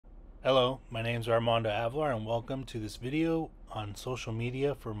Hello, my name is Armando Avalar and welcome to this video on social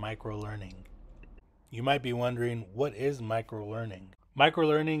media for microlearning. You might be wondering, what is microlearning?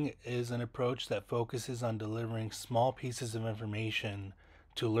 Microlearning is an approach that focuses on delivering small pieces of information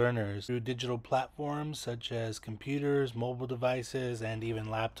to learners through digital platforms such as computers, mobile devices, and even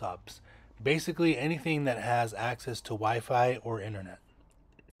laptops. Basically anything that has access to Wi-Fi or internet.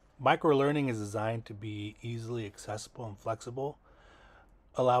 Microlearning is designed to be easily accessible and flexible,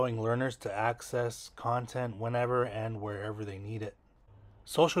 allowing learners to access content whenever and wherever they need it.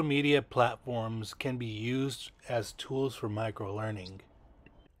 Social media platforms can be used as tools for microlearning.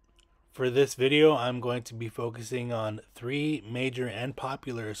 For this video, I'm going to be focusing on 3 major and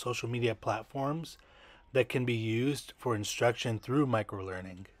popular social media platforms that can be used for instruction through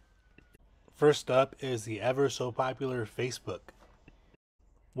microlearning. First up is the ever so popular Facebook.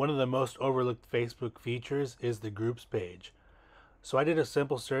 One of the most overlooked Facebook features is the groups page. So I did a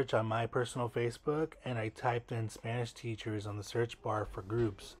simple search on my personal Facebook and I typed in Spanish teachers on the search bar for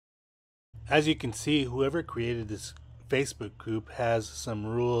groups. As you can see, whoever created this Facebook group has some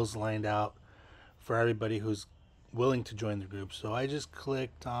rules lined out for everybody who's willing to join the group. So I just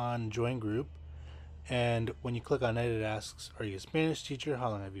clicked on join group, and when you click on it, it asks, are you a Spanish teacher?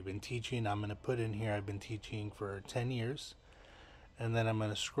 How long have you been teaching? I'm going to put in here I've been teaching for 10 years. And then I'm going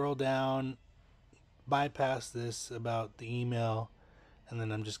to scroll down, bypass this about the email, and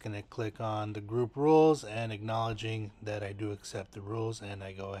then I'm just going to click on the group rules and acknowledging that I do accept the rules, and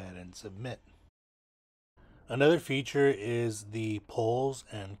I go ahead and submit. Another feature is the polls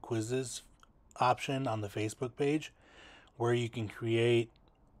and quizzes option on the Facebook page, where you can create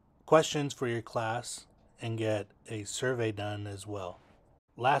questions for your class and get a survey done as well.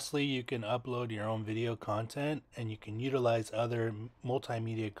 Lastly, you can upload your own video content and you can utilize other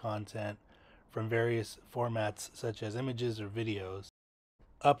multimedia content from various formats such as images or videos.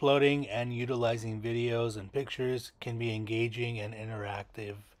 Uploading and utilizing videos and pictures can be engaging and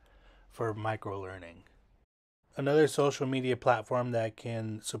interactive for microlearning. Another social media platform that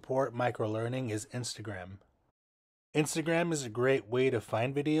can support microlearning is Instagram. Instagram is a great way to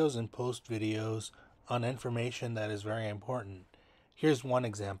find videos and post videos on information that is very important. Here's one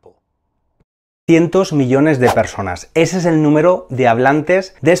example. Cientos millones de personas. Ese es el número de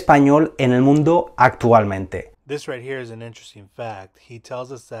hablantes de español en el mundo actualmente. This right here is an interesting fact. He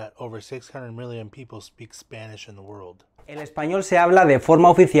tells us that over 600 million people speak Spanish in the world. El español se habla de forma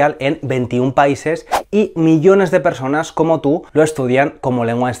oficial en 21 países y millones de personas como tú lo estudian como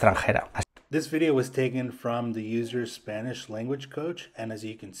lengua extranjera. This video was taken from the user's Spanish language coach, and as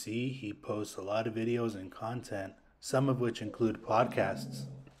you can see, he posts a lot of videos and content, some of which include podcasts.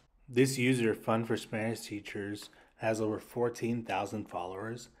 This user, Fun for Spanish Teachers, has over 14,000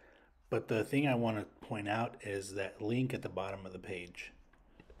 followers, but the thing I want to point out is that link at the bottom of the page.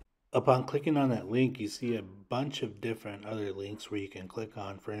 Upon clicking on that link, you see a bunch of different other links where you can click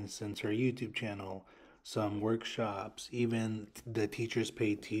on, for instance, her YouTube channel, some workshops, even the Teachers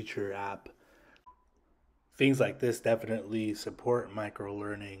Pay Teacher app. Things like this definitely support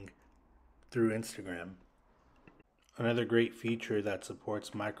microlearning through Instagram. Another great feature that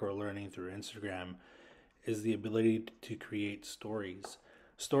supports microlearning through Instagram is the ability to create stories.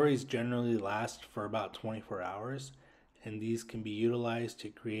 Stories generally last for about 24 hours, and these can be utilized to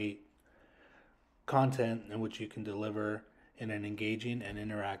create content in which you can deliver in an engaging and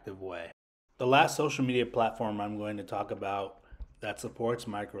interactive way. The last social media platform I'm going to talk about that supports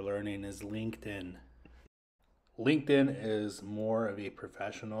microlearning is LinkedIn. LinkedIn is more of a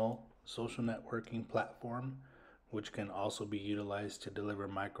professional social networking platform, which can also be utilized to deliver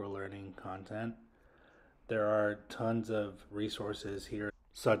microlearning content. There are tons of resources here,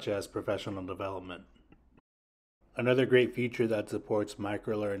 such as professional development. Another great feature that supports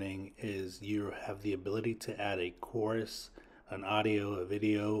microlearning is you have the ability to add a course, an audio, a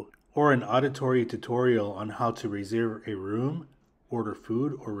video, or an auditory tutorial on how to reserve a room, order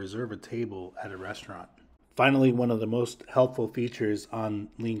food, or reserve a table at a restaurant. Finally, one of the most helpful features on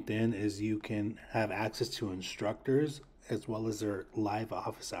LinkedIn is you can have access to instructors as well as their live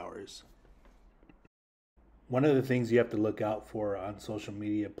office hours. One of the things you have to look out for on social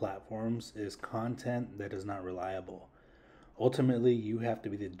media platforms is content that is not reliable. Ultimately, you have to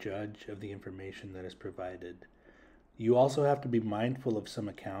be the judge of the information that is provided. You also have to be mindful of some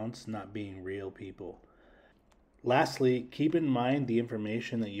accounts not being real people. Lastly, keep in mind the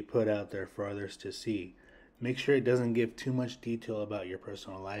information that you put out there for others to see. Make sure it doesn't give too much detail about your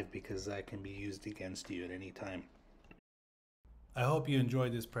personal life, because that can be used against you at any time. I hope you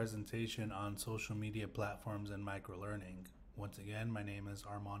enjoyed this presentation on social media platforms and microlearning. Once again, my name is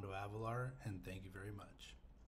Armando Avalar, and thank you very much.